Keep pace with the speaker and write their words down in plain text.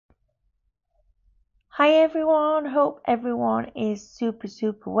Hi everyone, hope everyone is super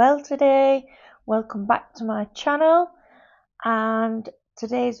well today. Welcome back to my channel, and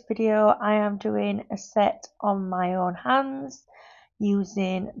today's video I am doing a set on my own hands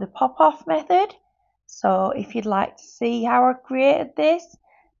using the pop-off method. So if you'd like to see how I created this,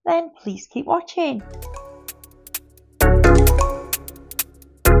 then please keep watching.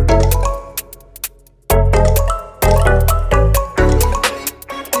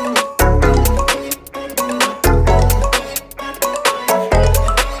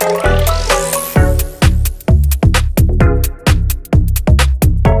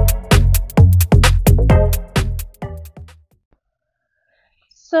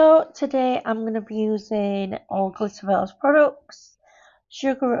 So today I'm going to be using all Glitterbels products,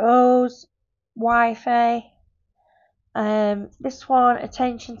 Sugar Rose, Wi-Fi. This one,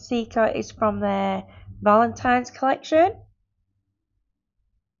 Attention Seeker, is from their Valentines collection,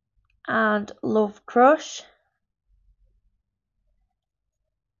 and Love Crush.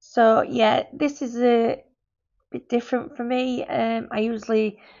 So yeah, this is a bit different for me. I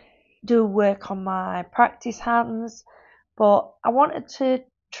usually do work on my practice hands, but I wanted to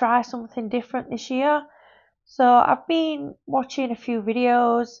try something different this year. So I've been watching a few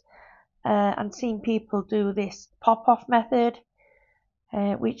videos and seen people do this pop-off method,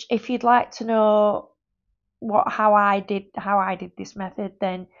 which if you'd like to know how I did this method,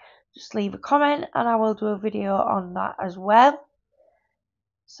 then just leave a comment and I will do a video on that as well.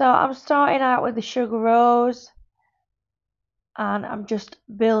 So I'm starting out with the Sugar Rose, and I'm just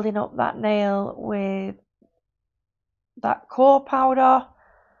building up that nail with that core powder.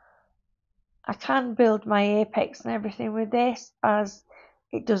 I can build my apex and everything with this, as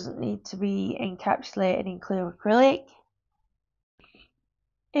it doesn't need to be encapsulated in clear acrylic.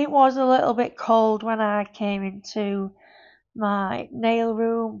 It was a little bit cold when I came into my nail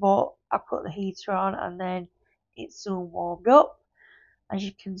room, but I put the heater on and then it soon warmed up. As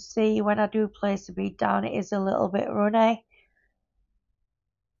you can see, when I do place the bead down, it is a little bit runny.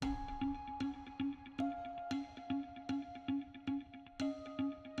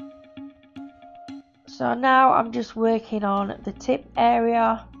 So now I'm just working on the tip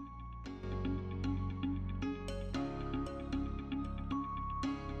area.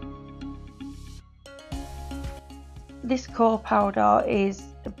 This core powder is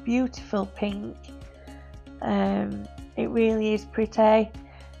a beautiful pink. It really is pretty.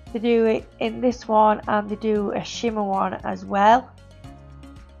 They do it in this one and they do a shimmer one as well.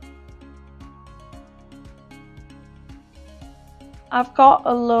 I've got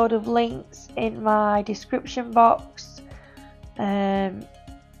a load of links in my description box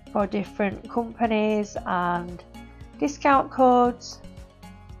for different companies and discount codes.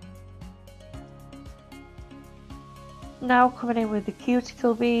 Now coming in with the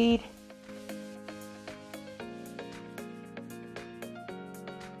cuticle bead.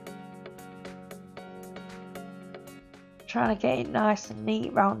 Trying to get it nice and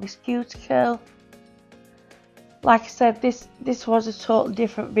neat around this cuticle. Like I said, this was a totally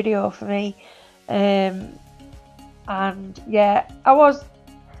different video for me, and yeah, I was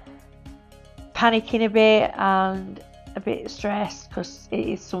panicking a bit and a bit stressed because it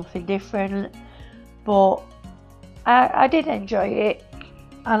is something different, but I did enjoy it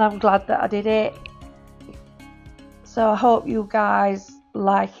and I'm glad that I did it. So I hope you guys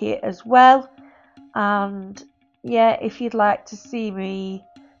like it as well, and yeah, if you'd like to see me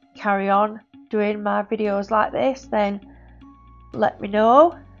carry on doing my videos like this, then let me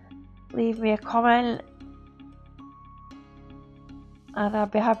know. Leave me a comment and I'll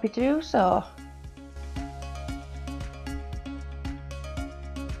be happy to do so.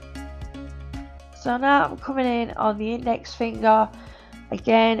 So now I'm coming in on the index finger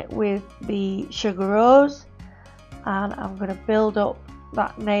again with the Sugar Rose, and I'm going to build up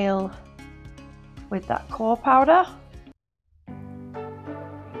that nail with that core powder.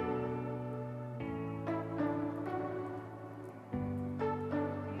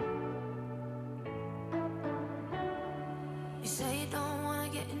 You say you don't wanna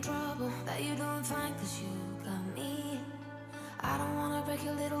get in trouble, that you're doing fine cause you got me. I don't wanna break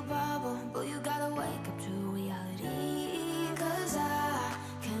your little bubble, but you gotta wake up to reality. Cause I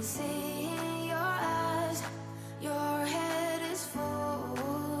can see in your eyes, your head is full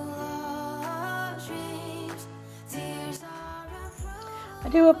of dreams. Tears are I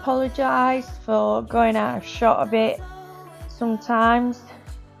do apologise for going out of shot a bit sometimes,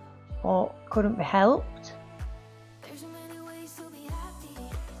 but couldn't be helped.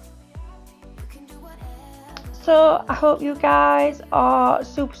 So I hope you guys are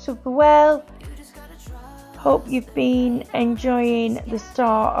super well. Hope you've been enjoying the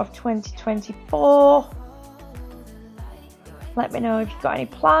start of 2024. Let me know if you've got any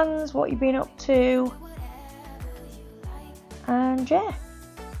plans, what you've been up to, and yeah.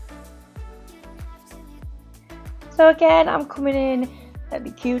 So again, I'm coming in at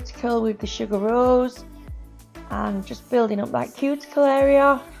the cuticle with the Sugar Rose and just building up that cuticle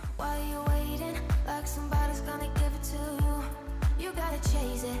area. While you're waiting, like somebody's gonna give it to you. You gotta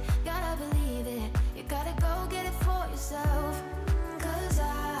chase it, gotta believe it. You gotta go get it for yourself. 'Cause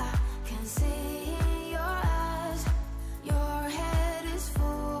I can see in your eyes, your head is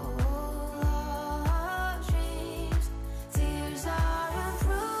full of dreams. Tears aren't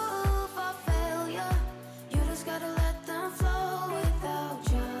proof of failure. You just gotta let them flow without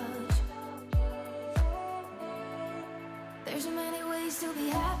judge. There's many ways to be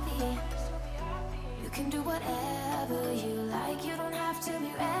happy. You can do whatever you like. You don't have to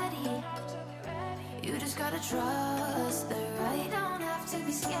be ready. You just gotta trust the right. Don't have to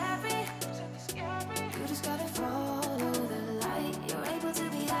be scary. You just gotta follow the light. You're able to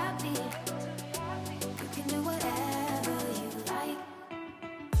be happy. You can do whatever you like.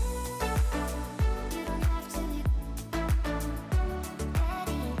 You don't have to be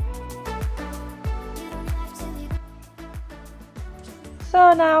ready. You don't have to be.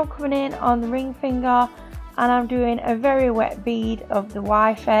 So now I'm coming in on the ring finger and I'm doing a very wet bead of the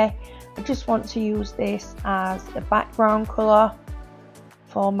Wi-Fi. I just want to use this as the background colour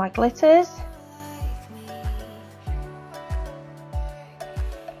for my glitters.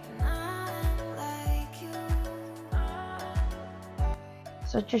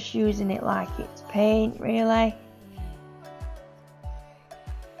 So just using it like it's paint really.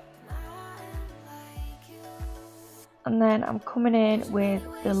 And then I'm coming in with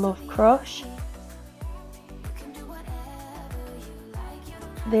the Love Crush.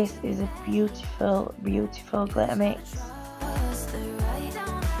 This is a beautiful, beautiful glitter mix.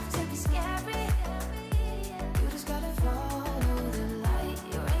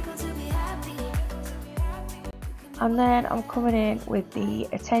 And then I'm coming in with the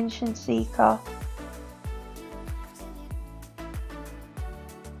Attention Seeker.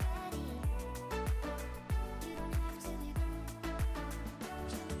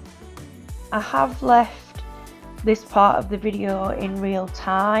 I have left this part of the video in real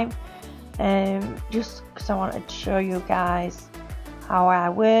time just because I wanted to show you guys how I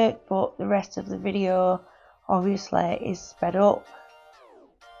work, but the rest of the video obviously is sped up,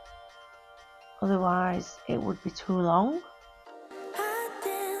 otherwise it would be too long. I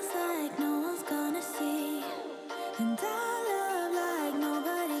dance like no one's gonna see, and I love like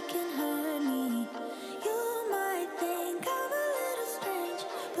nobody can hurt me. You might think I'm a little strange,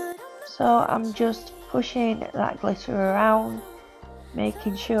 but So I'm just pushing that glitter around,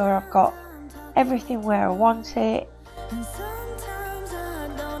 making sure I've got everything where I want it. and sometimes I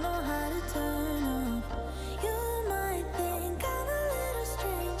don't know how to turn on. You might think I'm a little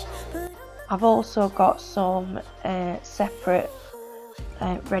strange, but I've also got some separate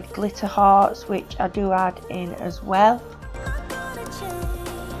red glitter hearts which I do add in as well. I'm not gonna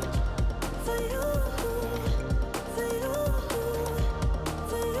change for you, for you,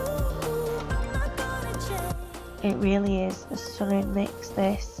 for you. I'm not gonna change. It really is a stunning mix,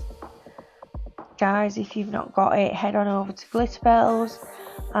 this. Guys, if you've not got it, head on over to Glitterbels,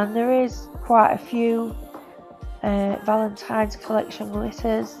 and there is quite a few Valentines collection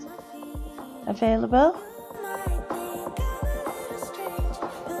glitters available.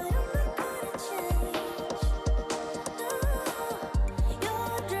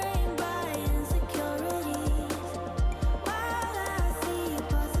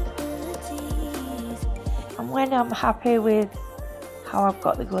 And when I'm happy with how I've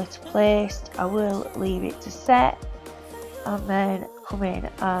got the glitter placed, I will leave it to set and then come in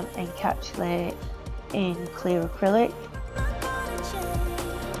and encapsulate in clear acrylic.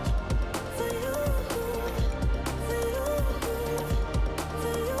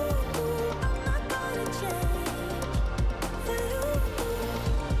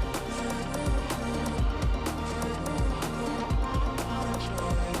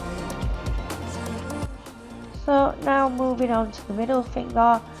 So now moving on to the middle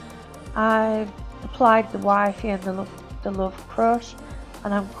finger, I've applied the Wi-Fi and the Love Crush,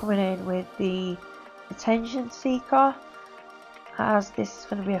 and I'm coming in with the Attention Seeker, as this is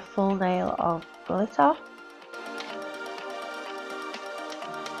going to be a full nail of glitter.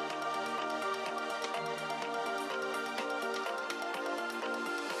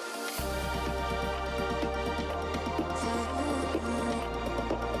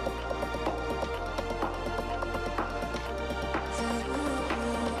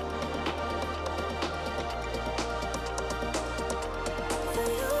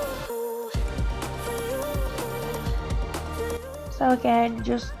 So again,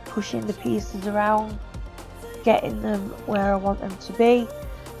 just pushing the pieces around, getting them where I want them to be,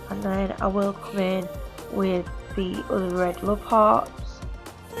 and then I will come in with the other red love hearts.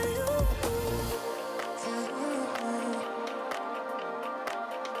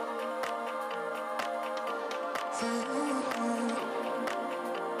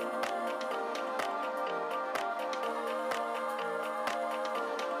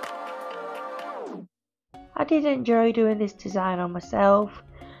 I did enjoy doing this design on myself,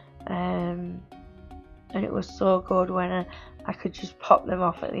 and it was so good when I could just pop them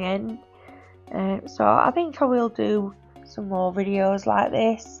off at the end. So I think I will do some more videos like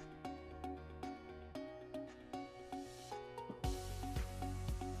this.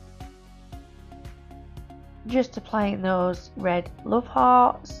 Just applying those red love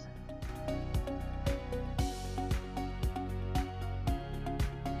hearts.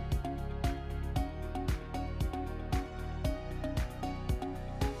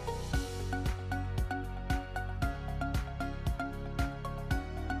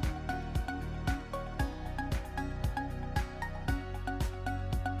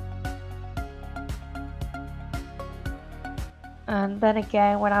 And then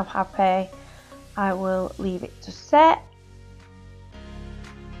again, when I'm happy, I will leave it to set.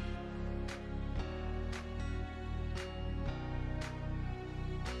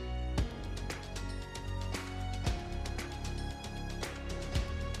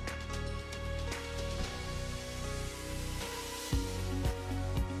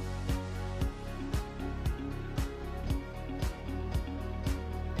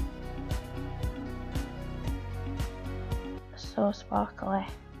 So sparkly.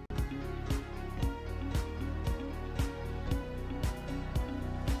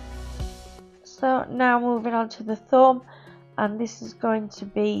 So now moving on to the thumb, and this is going to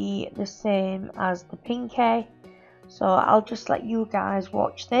be the same as the pinky, so I'll just let you guys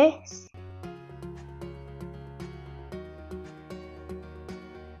watch this.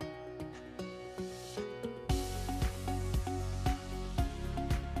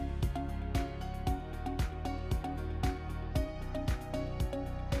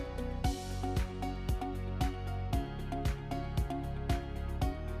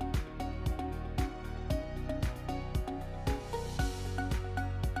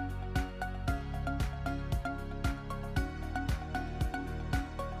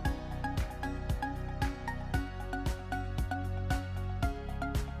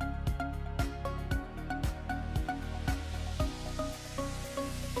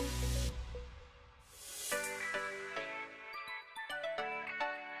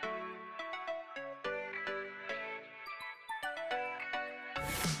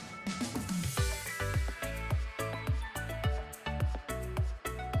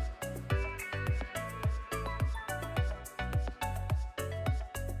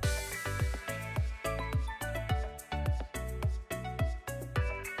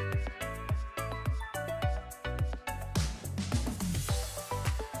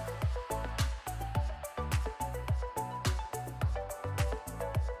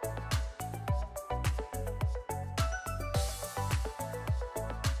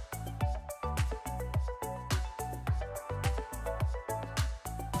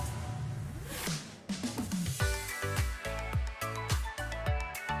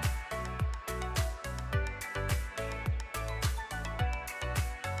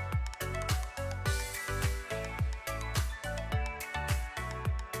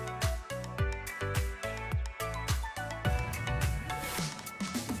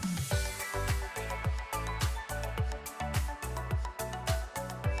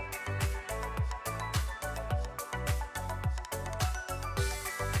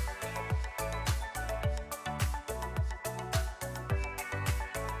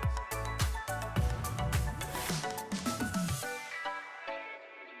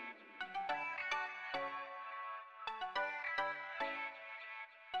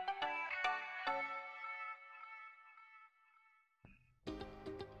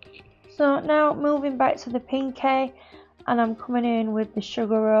 So now moving back to the pinky, and I'm coming in with the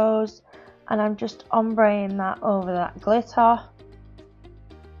sugar rose, and I'm just ombreing that over that glitter.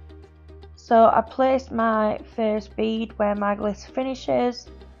 So I placed my first bead where my glitter finishes,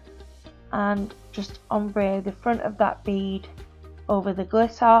 and just ombre the front of that bead over the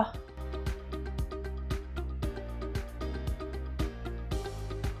glitter.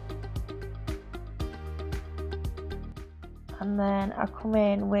 And then I come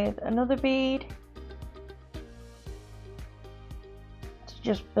in with another bead to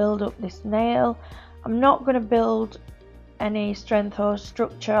just build up this nail. I'm not going to build any strength or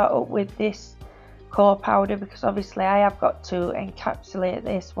structure up with this core powder, because obviously I have got to encapsulate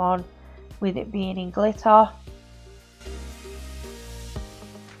this one with it being in glitter.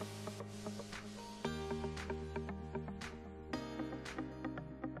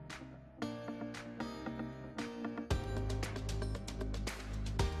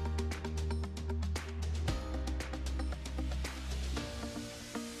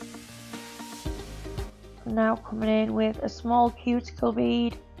 Now coming in with a small cuticle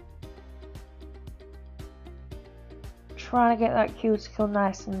bead, trying to get that cuticle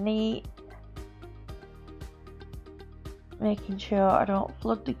nice and neat, making sure I don't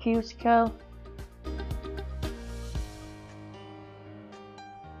flood the cuticle.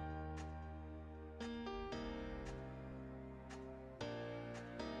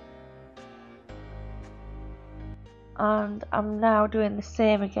 And I'm now doing the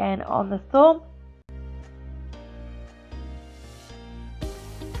same again on the thumb.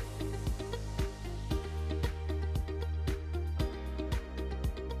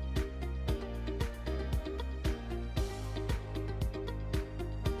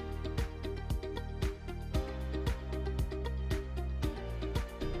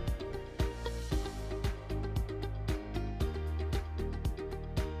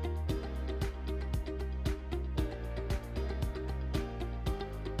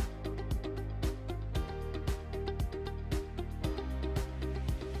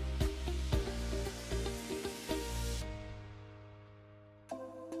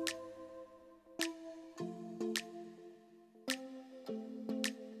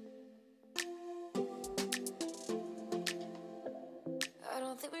 I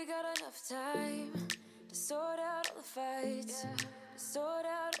don't think we got enough time to sort out all the fights, to sort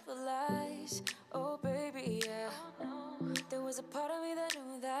out all the lies. Oh baby, yeah. There was a part of me that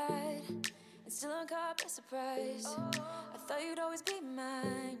knew that, and still I'm caught by surprise. I thought you'd always be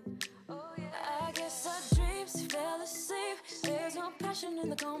mine. I guess our dreams fell asleep. There's no passion in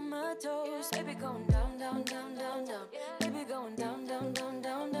the comatose. Baby going down, down, down, down, down. Baby going down, down, down,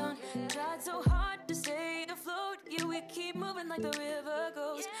 down, down. Tried so hard to stay afloat. Yeah, we keep moving like the river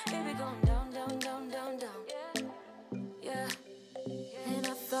goes. Baby going down, down, down, down, down. Yeah. And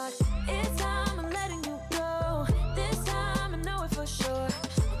I thought, it's time I'm letting you go. This time I know it for sure.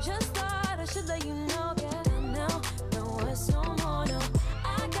 I just thought I should let you know. Yeah, now, no words no more, no.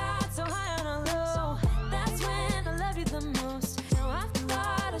 I got so high on a low. That's when I loved you the most. Now I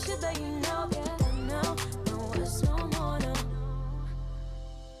thought I should let you know. Yeah, now, no words no more, no.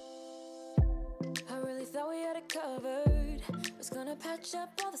 I really thought we had it covered. Was gonna patch up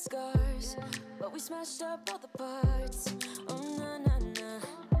all the scars, but we smashed up all the parts. Oh na na na.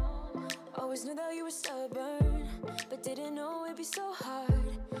 Always knew that you were stubborn, but didn't know it'd be so hard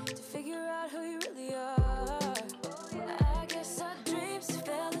to figure out who you really are. I guess our dreams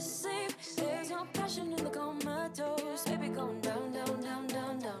fell asleep. There's no passion in the comatose. Baby going down, down, down,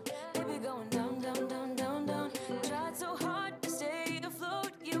 down, down. Baby going down, down, down, down, down. Tried so hard to stay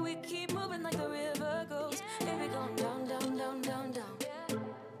afloat. Yeah, we keep moving like the river goes. Baby going down, down, down, down, down.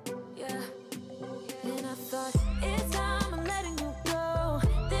 Yeah. And I thought, it's time I'm letting you go.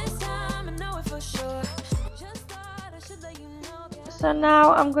 This time I know it for sure. Just thought I should let you know. So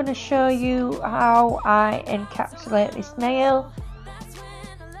now I'm going to show you how I encapsulate this nail.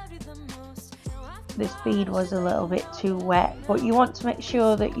 This bead was a little bit too wet, but you want to make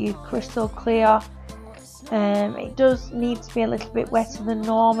sure that you're crystal clear. It does need to be a little bit wetter than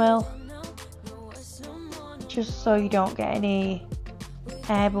normal, just so you don't get any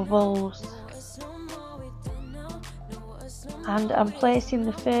air bubbles. And I'm placing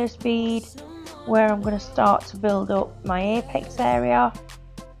the first bead where I'm going to start to build up my apex area.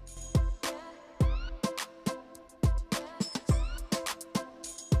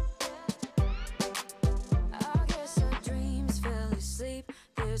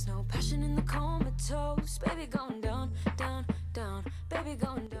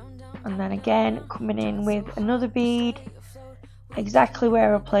 And then again coming in with another bead exactly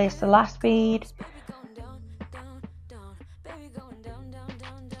where I placed the last bead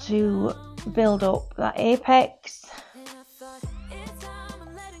to build up that apex.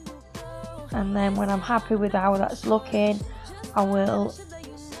 And then when I'm happy with how that's looking, I will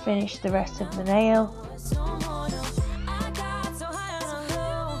finish the rest of the nail.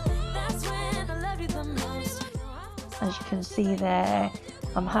 As you can see there,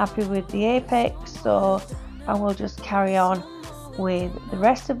 I'm happy with the apex, so I will just carry on with the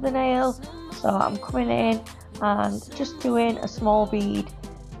rest of the nail. So I'm coming in and just doing a small bead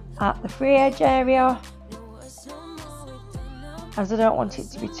at the free edge area, as I don't want it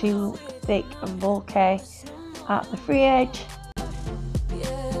to be too thick and bulky at the free edge.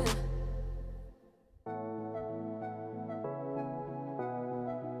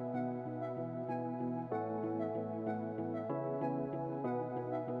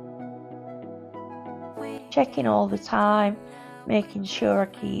 checking all the time, making sure I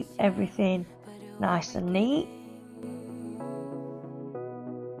keep everything nice and neat.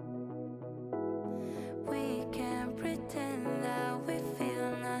 We can pretend that we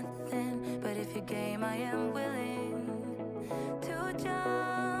feel nothing, but if you're game, I am willing to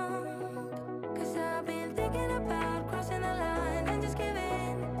jump. 'Cause I've been thinking about crossing the line and just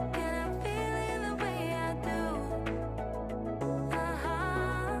giving, and I'm feeling the way I do.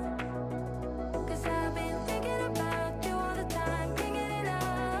 'Cause I've been thinking about you all the time, can't get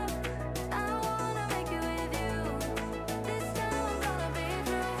enough. I wanna make it with you. This time I'm gonna be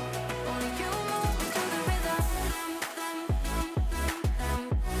through. Only you move me to the rhythm.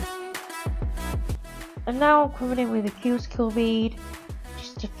 And now I'm coming in with a cuticle bead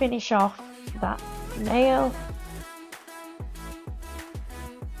just to finish off that nail.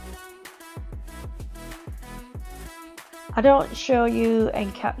 I don't show you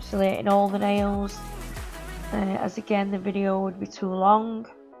encapsulating all the nails, as again the video would be too long,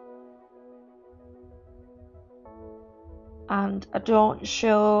 and I don't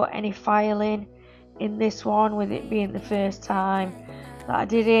show any filing in this one. With it being the first time that I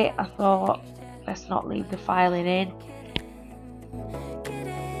did it, I thought let's not leave the filing in.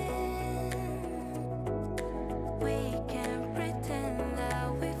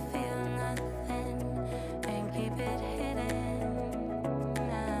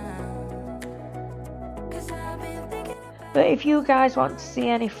 But if you guys want to see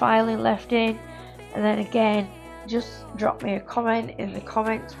any filing left in, and then again, just drop me a comment in the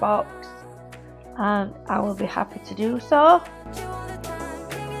comments box and I will be happy to do so.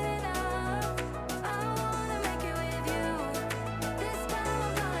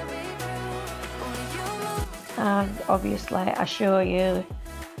 And obviously I show you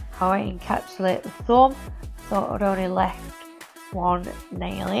how I encapsulate the thumb. Thought I'd only left one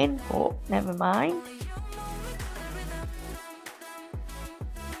nail in, but never mind.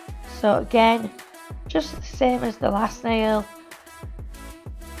 So again, just the same as the last nail,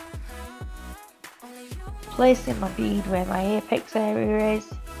 placing my bead where my apex area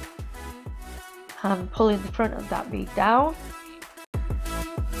is and pulling the front of that bead down.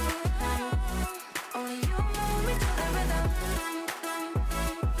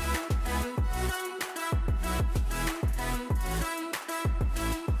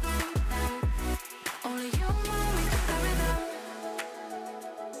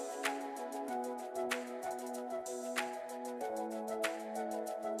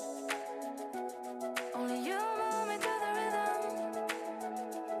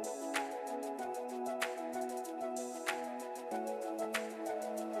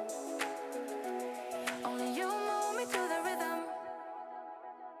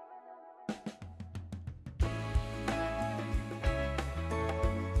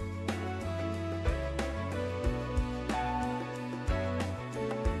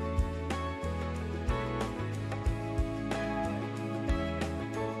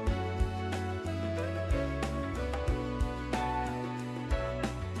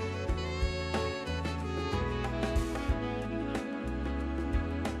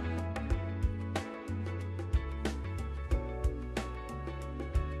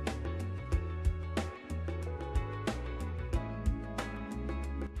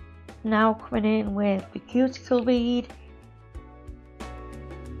 Now coming in with the cuticle bead.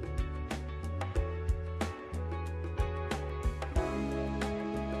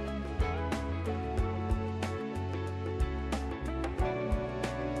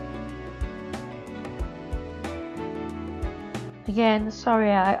 Again,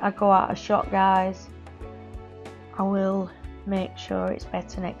 sorry I go out of shot, guys. I will make sure it's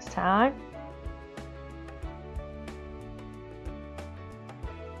better next time.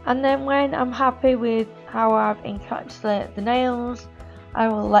 And then when I'm happy with how I've encapsulated the nails, I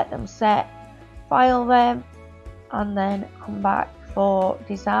will let them set, file them, and then come back for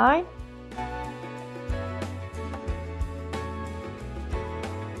design.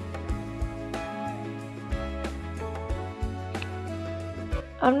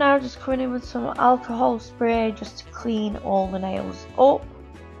 I'm now just coming in with some alcohol spray just to clean all the nails up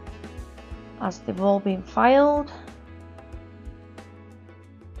as they've all been filed.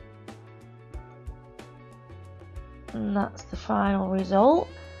 And that's the final result.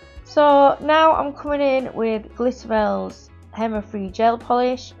 So now I'm coming in with Glitterbels Hammer Free Gel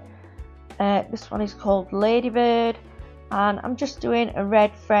Polish. This one is called Ladybird, and I'm just doing a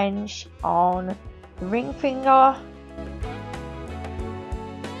red French on the ring finger.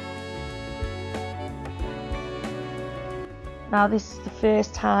 Now this is the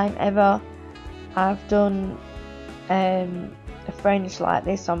first time ever I've done a French like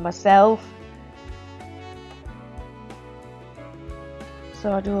this on myself.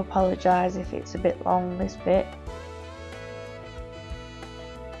 so I do apologise if it's a bit long, this bit.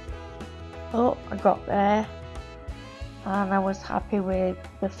 Oh, I got there and I was happy with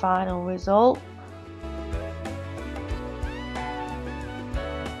the final result.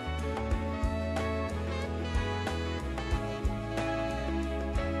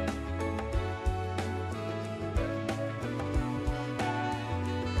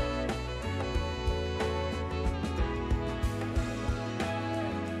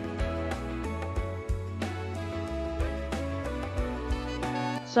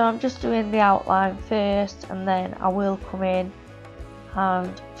 So I'm just doing the outline first, and then I will come in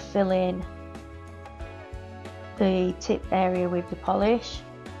and fill in the tip area with the polish.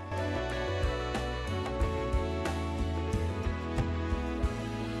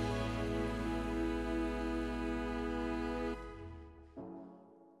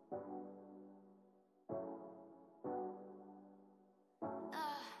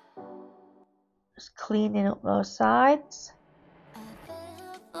 Just cleaning up those sides.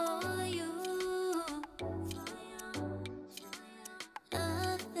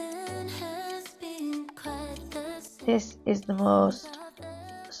 This is the most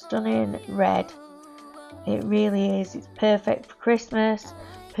stunning red. It really is. It's perfect for Christmas,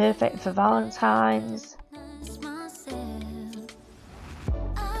 perfect for Valentines.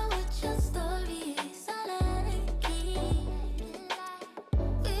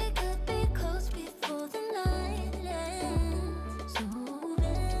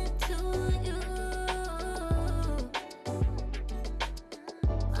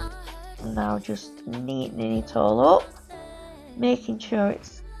 Now just neatening it all up, making sure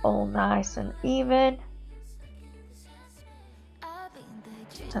it's all nice and even,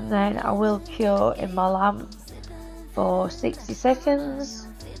 and then I will cure in my lamp for 60 seconds.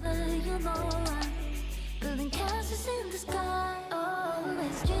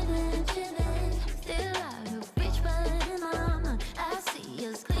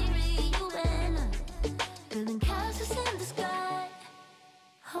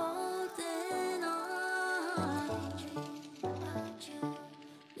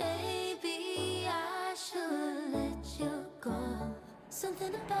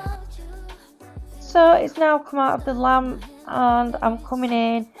 So it's now come out of the lamp, and I'm coming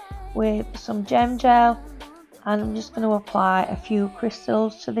in with some gem gel, and I'm just going to apply a few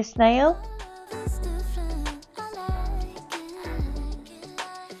crystals to this nail.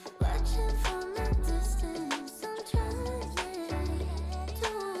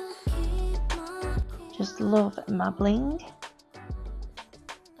 Just love my bling.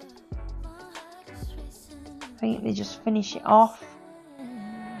 I think they just finish it off.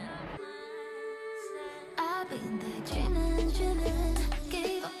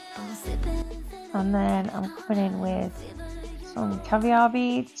 And then I'm coming in with some caviar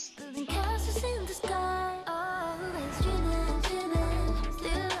beads.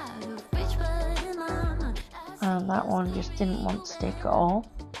 And that one just didn't want to stick at all.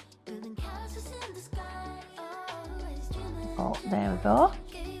 Oh, there we go.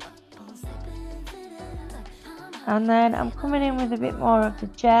 And then I'm coming in with a bit more of the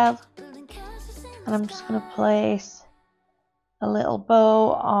gel, and I'm just going to place a little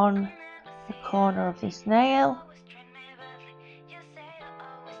bow on the corner of this nail,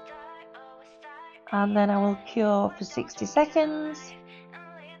 and then I will cure for 60 seconds,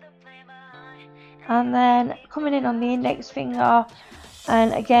 and then coming in on the index finger,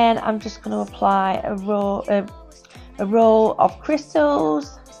 and again I'm just going to apply a roll of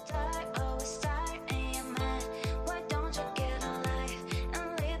crystals.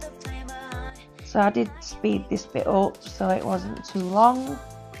 So I did speed this bit up so it wasn't too long.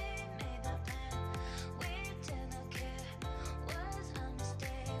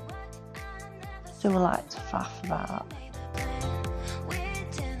 So we like to faff about.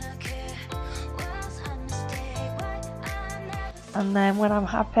 And then when I'm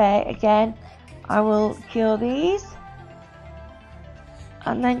happy again, I will cure these.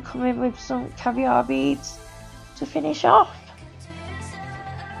 And then come in with some caviar beads to finish off.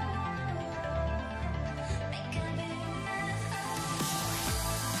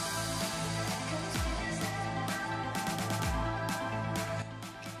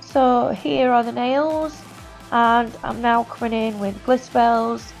 So here are the nails, and I'm now coming in with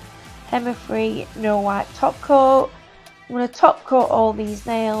Glitterbels, Hemi Free, no white top coat. I'm going to top coat all these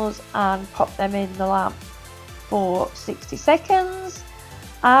nails and pop them in the lamp for 60 seconds.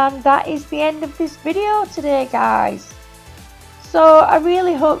 And that is the end of this video today, guys. So I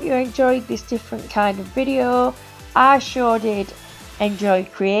really hope you enjoyed this different kind of video. I sure did enjoy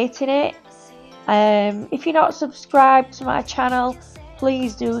creating it. If you're not subscribed to my channel,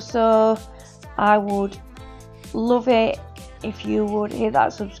 please do so. I would love it if you would hit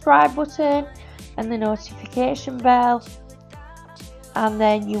that subscribe button and the notification bell, and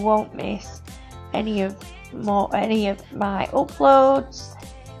then you won't miss any of my uploads.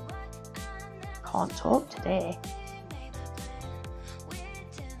 Can't talk today.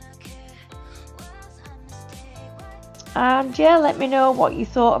 And yeah, let me know what you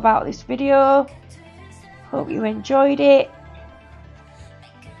thought about this video. Hope you enjoyed it.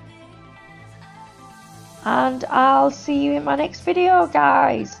 And I'll see you in my next video,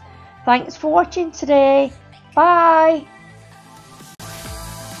 guys. Thanks for watching today. Bye.